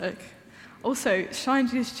Also, Shine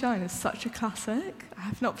Jesus Shine is such a classic. I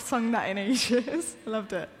have not sung that in ages. I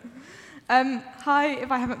loved it. Hi,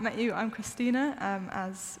 if I haven't met you, I'm Christina.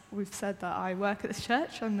 As we've said that I work at this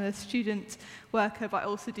church. I'm the student worker, but I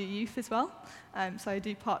also do youth as well. So I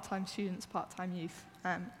do part-time students, part-time youth.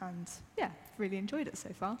 And yeah, really enjoyed it so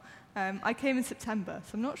far. I came in September,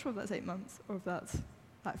 so I'm not sure if that's 8 months or if that's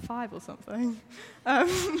like 5 or something.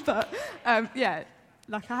 Yeah,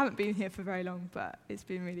 like I haven't been here for very long, but it's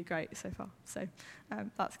been really great so far. So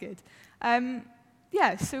that's good.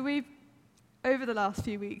 So we've, over the last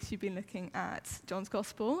few weeks, you've been looking at John's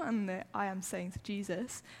Gospel and the I am sayings of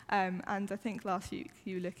Jesus. And I think last week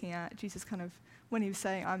you were looking at Jesus kind of when he was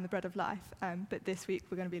saying, I'm the bread of life. But this week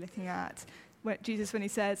we're going to be looking at Jesus when he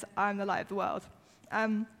says, I'm the light of the world.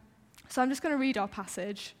 So I'm just going to read our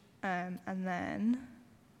passage and then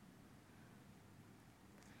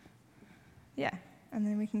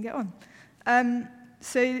we can get on.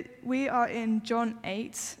 So we are in John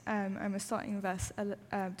 8, and we're starting in verse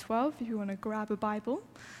 12, if you want to grab a Bible,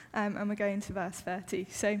 and we're going to verse 30.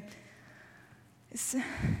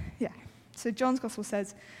 So John's Gospel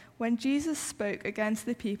says, when Jesus spoke again to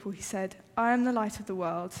the people, he said, I am the light of the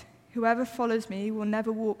world. Whoever follows me will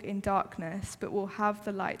never walk in darkness, but will have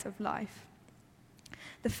the light of life.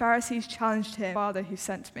 The Pharisees challenged him, Father who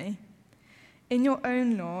sent me. In your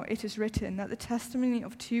own law, it is written that the testimony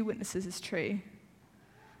of 2 witnesses is true.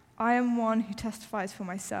 I am one who testifies for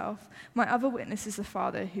myself. My other witness is the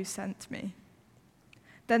Father who sent me.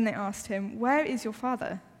 Then they asked him, where is your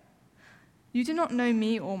Father? You do not know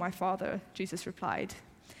me or my Father, Jesus replied.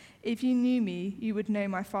 If you knew me, you would know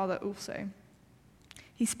my Father also.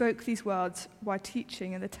 He spoke these words while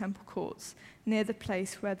teaching in the temple courts, near the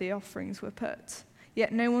place where the offerings were put.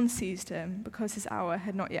 Yet no one seized him, because his hour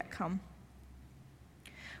had not yet come.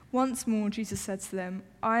 Once more, Jesus said to them,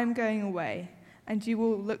 I am going away, and you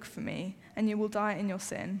will look for me, and you will die in your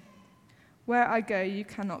sin. Where I go, you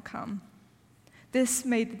cannot come. This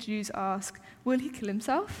made the Jews ask, will he kill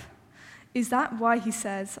himself? Is that why he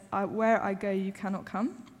says, where I go, you cannot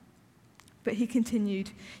come? But he continued,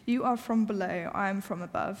 you are from below, I am from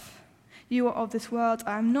above. You are of this world,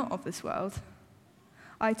 I am not of this world.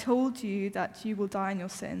 I told you that you will die in your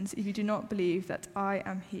sins. If you do not believe that I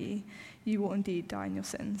am he, you will indeed die in your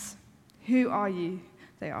sins. Who are you?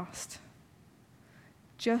 They asked.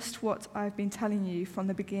 Just what I've been telling you from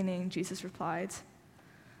the beginning, Jesus replied.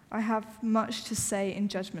 I have much to say in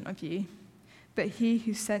judgment of you, but he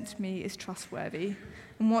who sent me is trustworthy,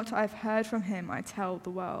 and what I've heard from him I tell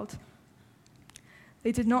the world.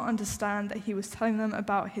 They did not understand that he was telling them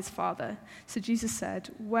about his Father. So Jesus said,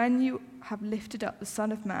 when you have lifted up the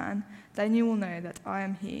Son of Man, then you will know that I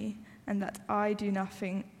am he, and that I do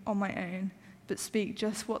nothing on my own, but speak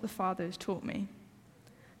just what the Father has taught me.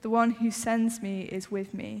 The one who sends me is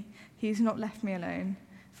with me. He has not left me alone,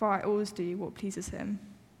 for I always do what pleases him.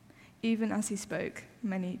 Even as he spoke,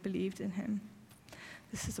 many believed in him.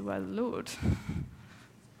 This is the word of the Lord.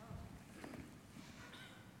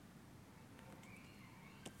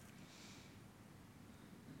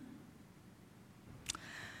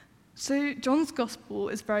 So John's Gospel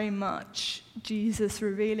is very much Jesus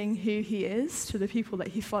revealing who he is to the people that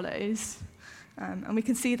he follows. And we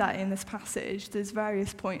can see that in this passage. There's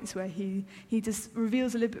various points where he just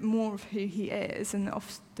reveals a little bit more of who he is. And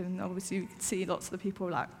often, obviously, you can see lots of the people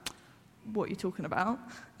like, what are you talking about?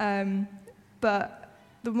 But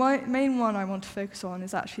the main one I want to focus on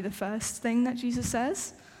is actually the first thing that Jesus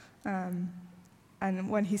says. And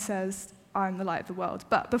when he says, I'm the light of the world.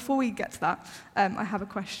 But before we get to that, I have a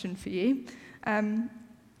question for you.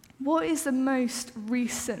 What is the most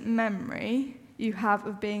recent memory you have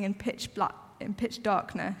of being in pitch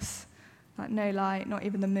darkness? Like no light, not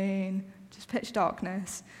even the moon, just pitch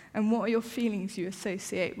darkness. And what are your feelings you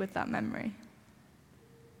associate with that memory?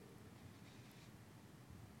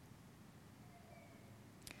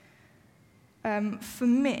 For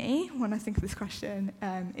me, when I think of this question,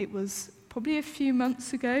 it was probably a few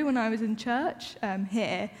months ago when I was in church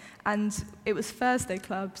here, and it was Thursday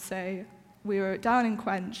club, so we were down in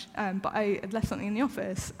Quench, but I had left something in the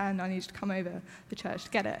office, and I needed to come over to church to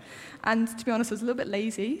get it. And to be honest, I was a little bit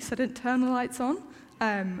lazy, so I didn't turn the lights on,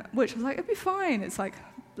 which I was like, it'd be fine. It's like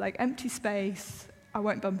empty space. I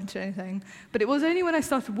won't bump into anything. But it was only when I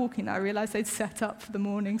started walking that I realized they'd set up for the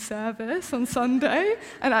morning service on Sunday,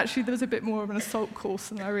 and actually there was a bit more of an assault course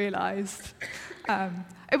than I realized.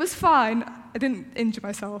 It was fine. I didn't injure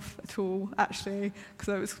myself at all, actually,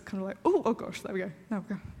 because I was kind of like, oh gosh, there we go, now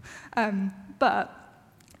we go. But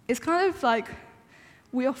it's kind of like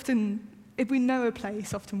we often, if we know a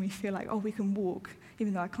place, often we feel like, oh, we can walk,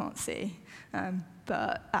 even though I can't see.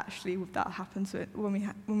 but actually that happens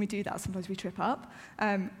when we do that, sometimes we trip up.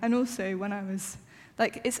 And also when I was,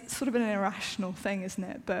 it's sort of an irrational thing, isn't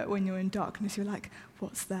it? But when you're in darkness, you're like,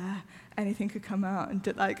 what's there? Anything could come out. And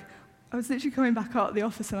I was literally coming back out of the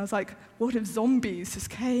office and I was like, what if zombies just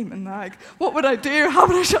came? And what would I do? How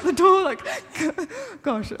would I shut the door?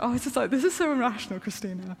 Gosh, I was just like, this is so irrational,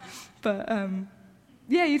 Christina. But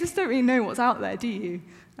you just don't really know what's out there, do you?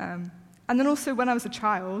 And then also when I was a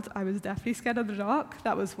child, I was definitely scared of the dark.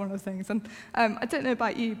 That was one of the things. And I don't know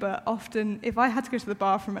about you, but often if I had to go to the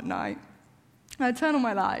bathroom at night, I'd turn on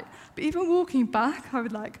my light. But even walking back, I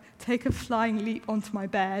would take a flying leap onto my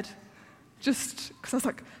bed, just because I was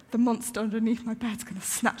like, the monster underneath my bed's going to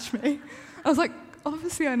snatch me. I was like,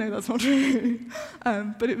 obviously I know that's not true.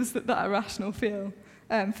 But it was that irrational fear.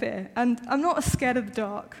 And I'm not as scared of the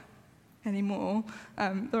dark anymore.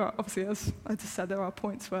 There are, obviously, as I just said, there are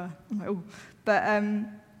points where I'm like, oh. But, and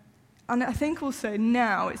I think also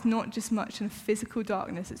now it's not just much in a physical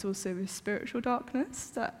darkness, it's also a spiritual darkness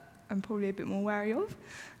that I'm probably a bit more wary of.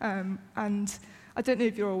 And I don't know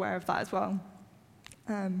if you're aware of that as well.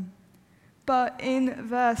 But in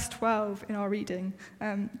verse 12 in our reading,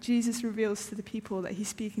 Jesus reveals to the people that he's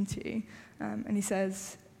speaking to, and he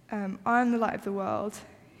says, I am the light of the world.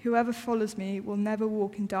 Whoever follows me will never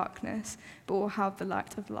walk in darkness, but will have the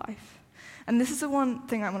light of life. And this is the one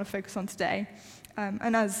thing I want to focus on today.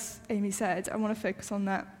 And as Amy said, I want to focus on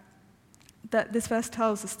that this verse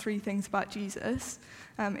tells us three things about Jesus.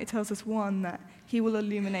 It tells us, one, that he will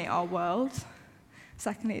illuminate our world.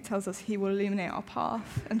 Secondly, it tells us he will illuminate our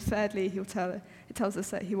path. And thirdly, it tells us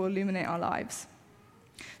that he will illuminate our lives.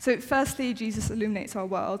 So firstly, Jesus illuminates our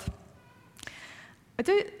world. I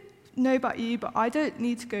don't know about you, but I don't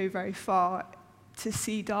need to go very far to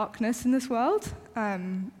see darkness in this world,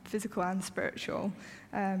 physical and spiritual.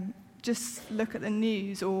 Just look at the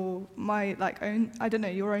news or my own, I don't know,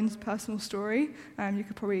 your own personal story. You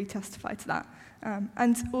could probably testify to that.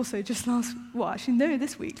 And also just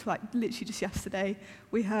this week, literally just yesterday,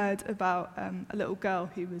 we heard about a little girl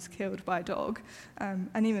who was killed by a dog.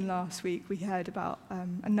 And even last week, we heard about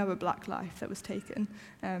another black life that was taken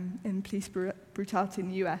in police brutality in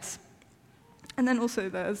the US. And then also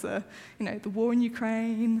there's the war in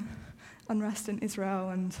Ukraine, unrest in Israel,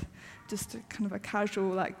 and just kind of a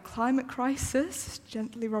casual climate crisis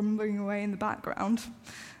gently rumbling away in the background.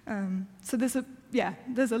 So there's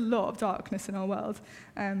a lot of darkness in our world.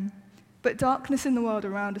 But darkness in the world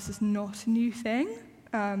around us is not a new thing.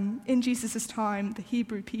 In Jesus' time, the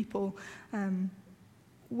Hebrew people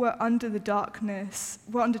were under darkness,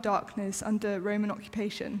 under Roman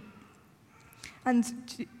occupation.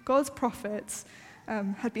 And God's prophets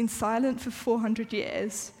had been silent for 400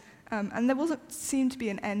 years, and there wasn't seemed to be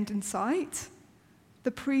an end in sight.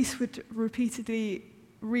 The priests would repeatedly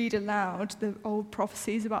read aloud the old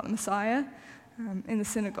prophecies about the Messiah in the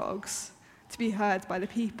synagogues to be heard by the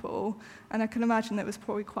people, and I can imagine there was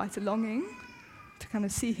probably quite a longing to kind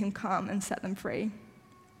of see him come and set them free.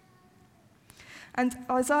 And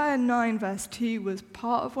Isaiah 9 verse 2 was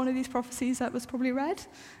part of one of these prophecies that was probably read.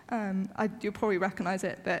 You'll probably recognize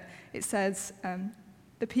it, but it says,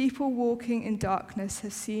 the people walking in darkness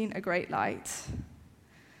have seen a great light.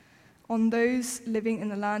 On those living in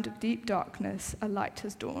the land of deep darkness, a light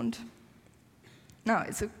has dawned. Now,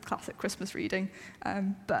 it's a classic Christmas reading,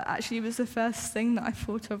 but actually it was the first thing that I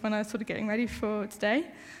thought of when I was sort of getting ready for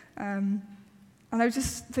today. And I was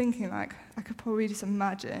just thinking, I could probably just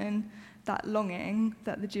imagine that longing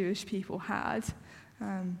that the Jewish people had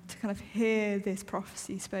to kind of hear this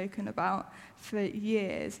prophecy spoken about for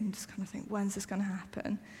years and just kind of think, when's this going to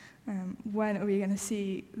happen? When are we going to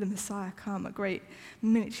see the Messiah come, a great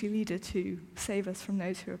military leader to save us from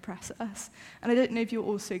those who oppress us? And I don't know if you're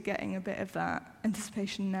also getting a bit of that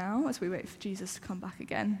anticipation now as we wait for Jesus to come back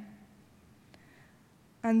again.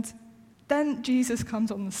 And then Jesus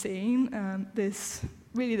comes on the scene, this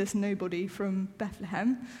nobody from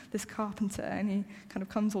Bethlehem, this carpenter, and he kind of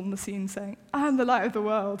comes on the scene saying, I'm the light of the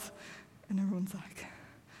world. And everyone's like,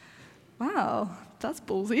 wow, that's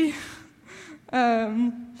ballsy.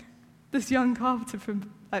 This young carpenter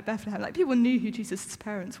from Bethlehem, people knew who Jesus'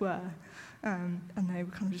 parents were, and they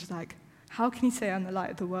were kind of just like, how can he say I'm the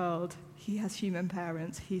light of the world? He has human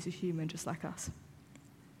parents, he's a human just like us.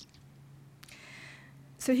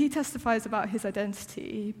 So he testifies about his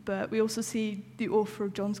identity, but we also see the author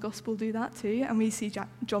of John's Gospel do that too, and we see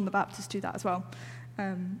John the Baptist do that as well.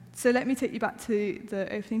 So let me take you back to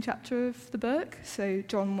the opening chapter of the book, so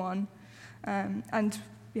John 1.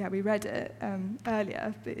 We read it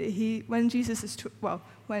earlier, but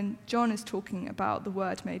when John is talking about the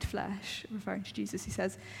Word made flesh, referring to Jesus, he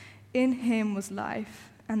says, in him was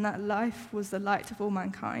life, and that life was the light of all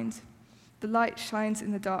mankind. The light shines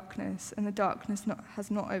in the darkness, and the darkness has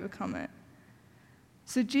not overcome it.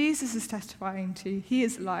 So Jesus is testifying he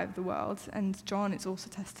is the light of the world, and John is also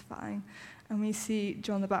testifying. And we see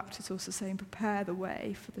John the Baptist also saying, prepare the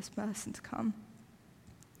way for this person to come.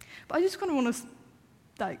 But I just kind of want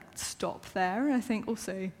to stop there, and I think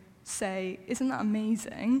also say, isn't that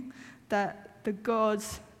amazing that the God,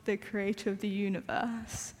 the creator of the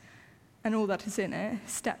universe, and all that is in it,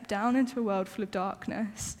 stepped down into a world full of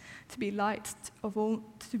darkness to be the light of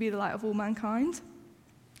all mankind?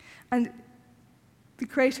 And the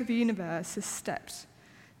creator of the universe has stepped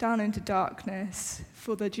down into darkness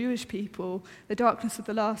for the Jewish people, the darkness of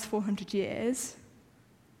the last 400 years,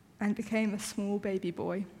 and became a small baby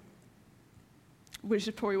boy, which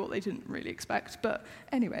is probably what they didn't really expect, but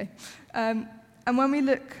anyway. And when we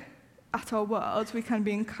look at our world, we can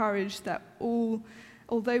be encouraged that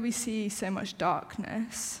although we see so much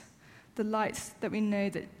darkness, the light that we know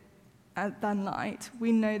than light,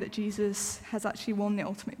 we know that Jesus has actually won the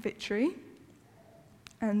ultimate victory.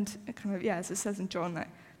 And as it says in John, that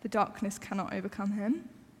the darkness cannot overcome him.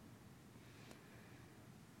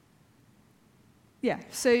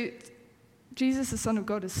 So Jesus, the Son of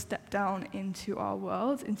God, has stepped down into our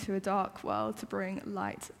world, into a dark world, to bring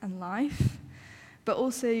light and life. But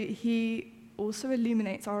also, he also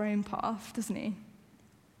illuminates our own path, doesn't he?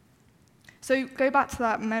 So go back to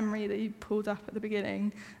that memory that you pulled up at the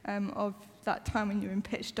beginning of that time when you were in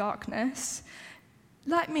pitch darkness.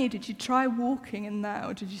 Like me, did you try walking in that,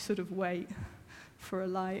 or did you sort of wait for a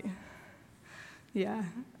light? Yeah.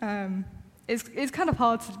 It's kind of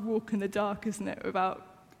hard to walk in the dark, isn't it,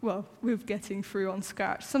 with getting through on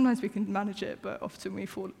scratch. Sometimes we can manage it, but often we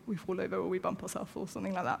fall over or we bump ourselves or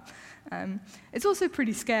something like that. It's also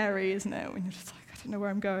pretty scary, isn't it, when you're just like, I don't know where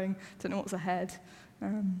I'm going, don't know what's ahead.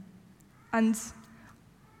 And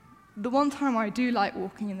the one time I do like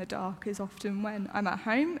walking in the dark is often when I'm at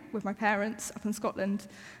home with my parents up in Scotland,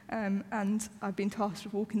 and I've been tasked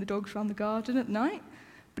with walking the dogs around the garden at night,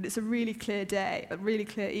 but it's a really clear day, a really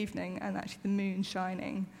clear evening, and actually the moon's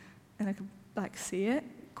shining, and I can see it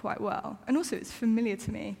quite well. And also it's familiar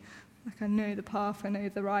to me. I know the path, I know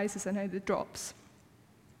the rises, I know the drops.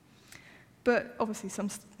 But obviously some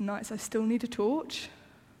nights I still need a torch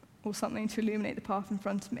or something to illuminate the path in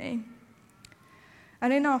front of me.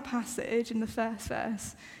 And in our passage, in the first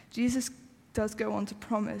verse, Jesus does go on to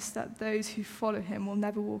promise that those who follow him will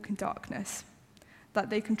never walk in darkness, that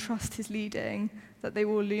they can trust his leading, that he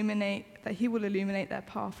will illuminate their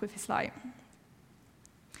path with his light.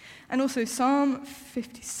 And also Psalm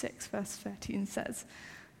 56, verse 13 says,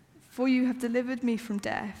 "For you have delivered me from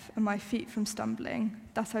death and my feet from stumbling,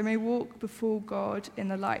 that I may walk before God in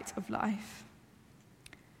the light of life."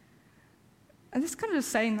 And this is kind of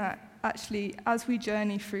just saying that, actually, as we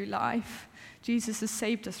journey through life, Jesus has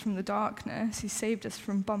saved us from the darkness. He's saved us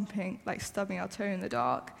from stubbing our toe in the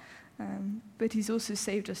dark. But he's also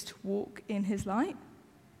saved us to walk in his light,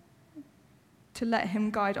 to let him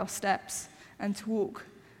guide our steps, and to walk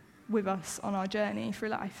with us on our journey through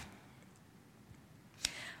life.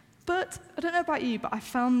 But I don't know about you, but I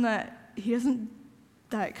found that he doesn't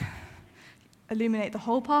illuminate the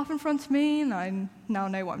whole path in front of me, and I now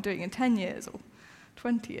know what I'm doing in 10 years or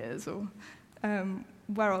 20 years, or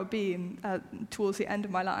where I'll be towards the end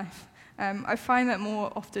of my life. I find that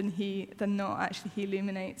more often than not, actually, he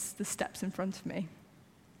illuminates the steps in front of me.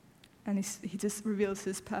 And he just reveals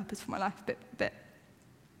his purpose for my life a bit.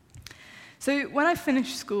 So when I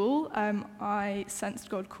finished school, I sensed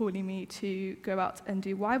God calling me to go out and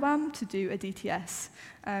do YWAM, to do a DTS.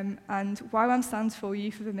 And YWAM stands for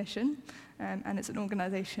Youth with a Mission, and it's an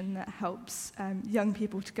organization that helps young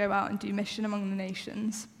people to go out and do mission among the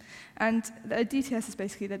nations. And the DTS is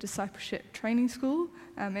basically the discipleship training school.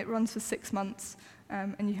 It runs for 6 months,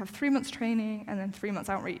 and you have 3 months training and then 3 months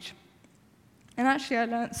outreach. And actually, I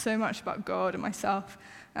learned so much about God and myself.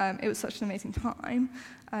 It was such an amazing time.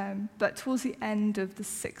 But towards the end of the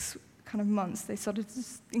 6 months, they started to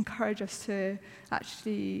encourage us to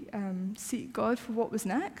actually seek God for what was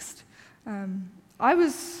next.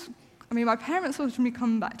 My parents wanted me to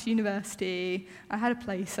come back to university. I had a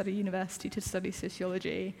place at a university to study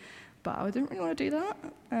sociology, but I didn't really want to do that.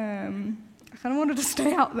 I kind of wanted to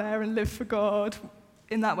stay out there and live for God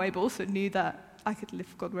in that way, but also knew that I could live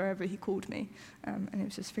for God wherever he called me. And it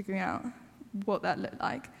was just figuring out what that looked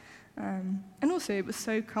like. And also, it was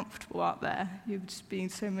so comfortable out there. You were just being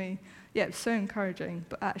it was so encouraging,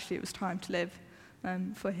 but actually it was time to live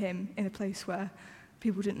for him in a place where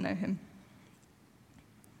people didn't know him.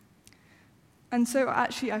 And so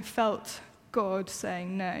actually I felt God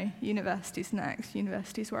saying, no, university's next.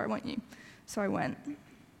 University's where I want you. So I went.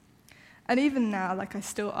 And even now, I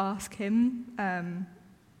still ask him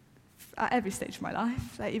at every stage of my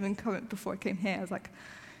life. Even before I came here, I was like,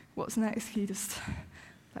 what's next? Can you just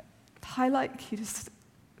highlight?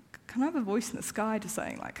 Can I have a voice in the sky just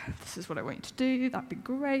saying, this is what I want you to do? That'd be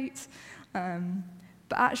great.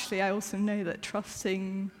 But actually, I also know that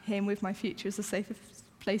trusting him with my future is the safest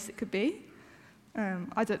place it could be.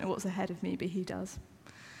 I don't know what's ahead of me, but he does.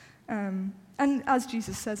 And as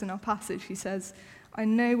Jesus says in our passage, he says, I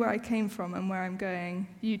know where I came from and where I'm going.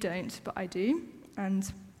 You don't, but I do. And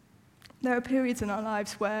there are periods in our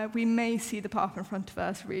lives where we may see the path in front of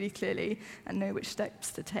us really clearly and know which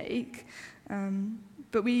steps to take.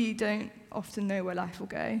 But we don't often know where life will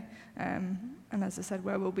go. And as I said,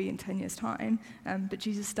 where we'll be in 10 years' time. But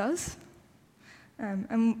Jesus does.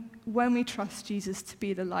 And when we trust Jesus to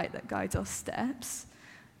be the light that guides our steps,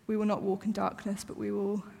 we will not walk in darkness, but we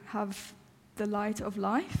will have the light of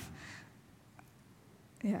life.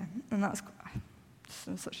 Yeah, and that's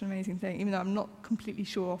such an amazing thing, even though I'm not completely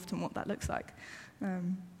sure often what that looks like.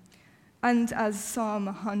 And as Psalm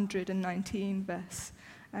 119, verse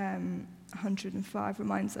 105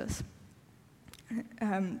 reminds us,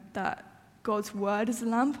 that God's word is a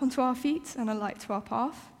lamp unto our feet and a light to our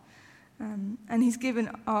path. And he's given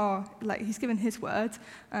his word,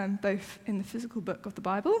 both in the physical book of the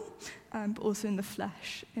Bible, but also in the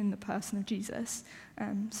flesh, in the person of Jesus,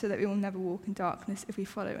 so that we will never walk in darkness if we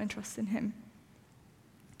follow and trust in him.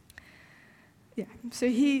 Yeah, so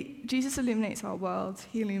Jesus illuminates our world,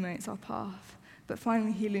 he illuminates our path, but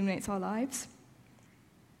finally he illuminates our lives.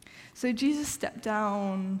 So Jesus stepped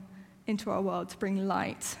down into our world to bring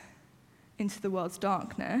light into the world's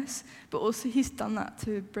darkness, but also he's done that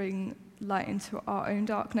to bring light into our own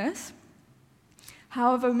darkness.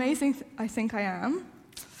 However amazing I think I am,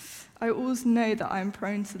 I always know that I'm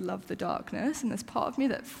prone to love the darkness, and there's part of me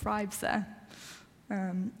that thrives there.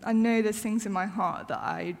 I know there's things in my heart that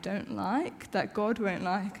I don't like, that God won't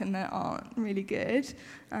like, and that aren't really good.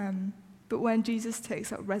 But when Jesus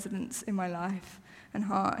takes up residence in my life and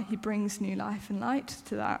heart, he brings new life and light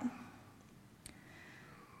to that.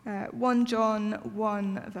 1 John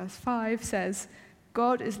 1 verse 5 says,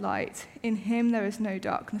 God is light, in him there is no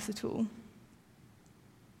darkness at all.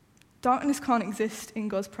 Darkness can't exist in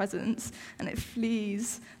God's presence, and it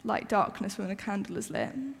flees like darkness when a candle is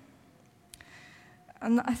lit.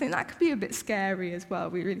 And I think that could be a bit scary as well,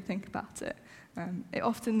 we really think about it. It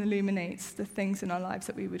often illuminates the things in our lives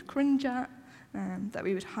that we would cringe at, that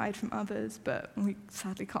we would hide from others, but we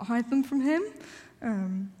sadly can't hide them from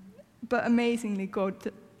him. But amazingly, God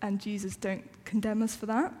and Jesus don't condemn us for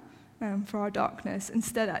that, for our darkness.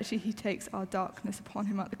 Instead, actually, he takes our darkness upon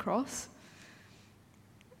him at the cross.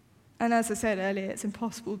 And as I said earlier, it's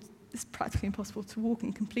practically impossible to walk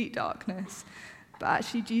in complete darkness. But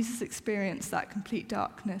actually, Jesus experienced that complete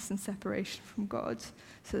darkness and separation from God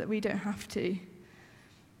so that we don't have to.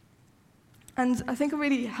 And I think a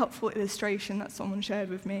really helpful illustration that someone shared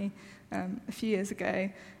with me a few years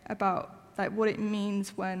ago about what it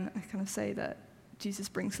means when I kind of say that Jesus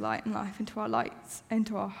brings light and life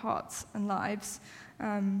into our hearts and lives.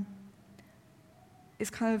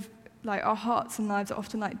 It's kind of like our hearts and lives are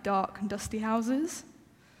often like dark and dusty houses.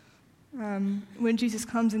 When Jesus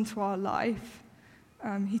comes into our life,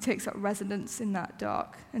 he takes up residence in that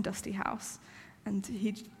dark and dusty house, and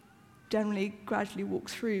he generally gradually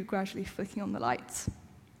walks through, gradually flicking on the lights.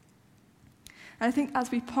 And I think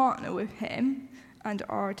as we partner with him and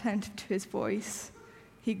are attentive to his voice,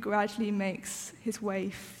 he gradually makes his way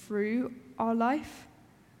through our life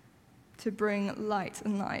to bring light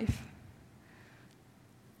and life.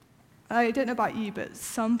 I don't know about you, but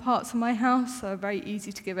some parts of my house are very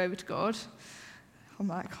easy to give over to God. I'm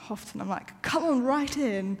like, come on, right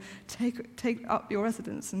in, take up your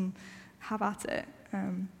residence and have at it.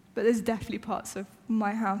 But there's definitely parts of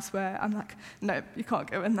my house where I'm like, no, you can't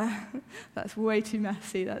go in there. That's way too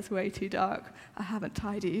messy, that's way too dark. I haven't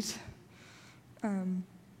tidied. And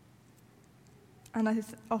I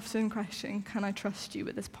often question, can I trust you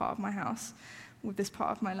with this part of my house, with this part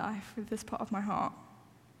of my life, with this part of my heart?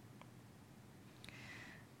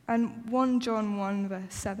 And 1 John 1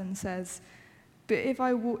 verse 7 says, but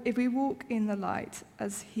if we walk in the light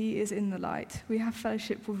as he is in the light, we have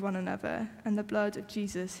fellowship with one another, and the blood of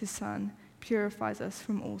Jesus, his son, purifies us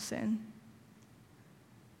from all sin.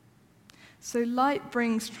 So light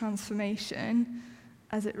brings transformation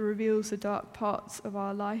as it reveals the dark parts of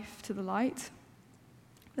our life to the light,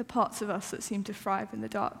 the parts of us that seem to thrive in the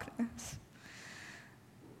darkness.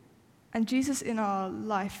 And Jesus in our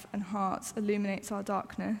life and hearts illuminates our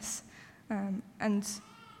darkness and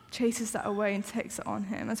chases that away and takes it on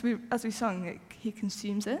him. As we sung, he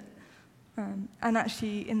consumes it. And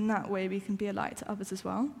actually, in that way, we can be a light to others as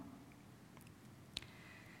well.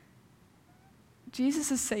 Jesus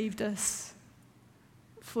has saved us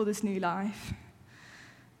for this new life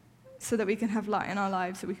so that we can have light in our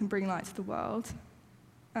lives, that we can bring light to the world.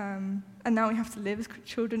 And now we have to live as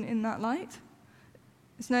children in that light.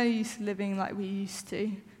 It's no use living like we used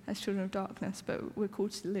to as children of darkness, but we're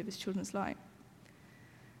called to live as children of light.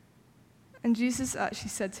 And Jesus actually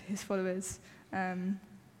said to his followers in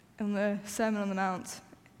the Sermon on the Mount,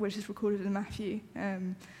 which is recorded in Matthew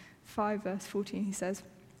 5, verse 14, he says,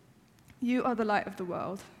 "You are the light of the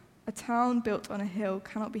world. A town built on a hill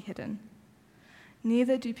cannot be hidden.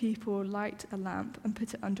 Neither do people light a lamp and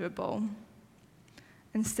put it under a bowl.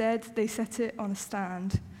 Instead, they set it on a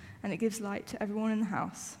stand, and it gives light to everyone in the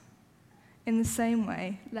house. In the same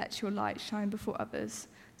way, let your light shine before others,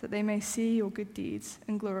 that they may see your good deeds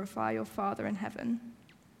and glorify your Father in heaven."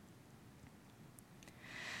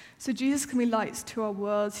 So Jesus can be lights to our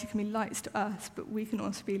worlds, he can be lights to us, but we can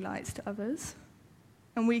also be lights to others.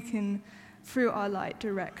 And we can, through our light,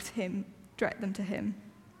 direct them to him.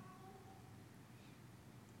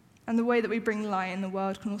 And the way that we bring light in the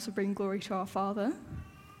world can also bring glory to our Father,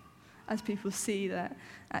 as people see that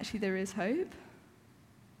actually there is hope,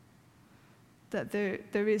 that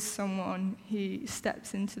there is someone who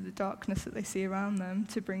steps into the darkness that they see around them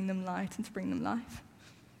to bring them light and to bring them life.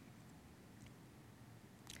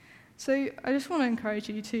 So I just want to encourage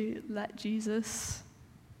you to let Jesus,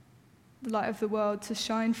 the light of the world, to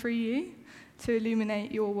shine through you, to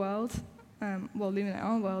illuminate your world, illuminate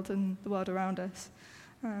our world and the world around us,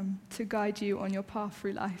 to guide you on your path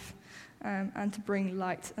through life, and to bring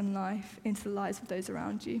light and life into the lives of those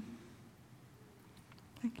around you.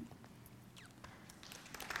 Thank you.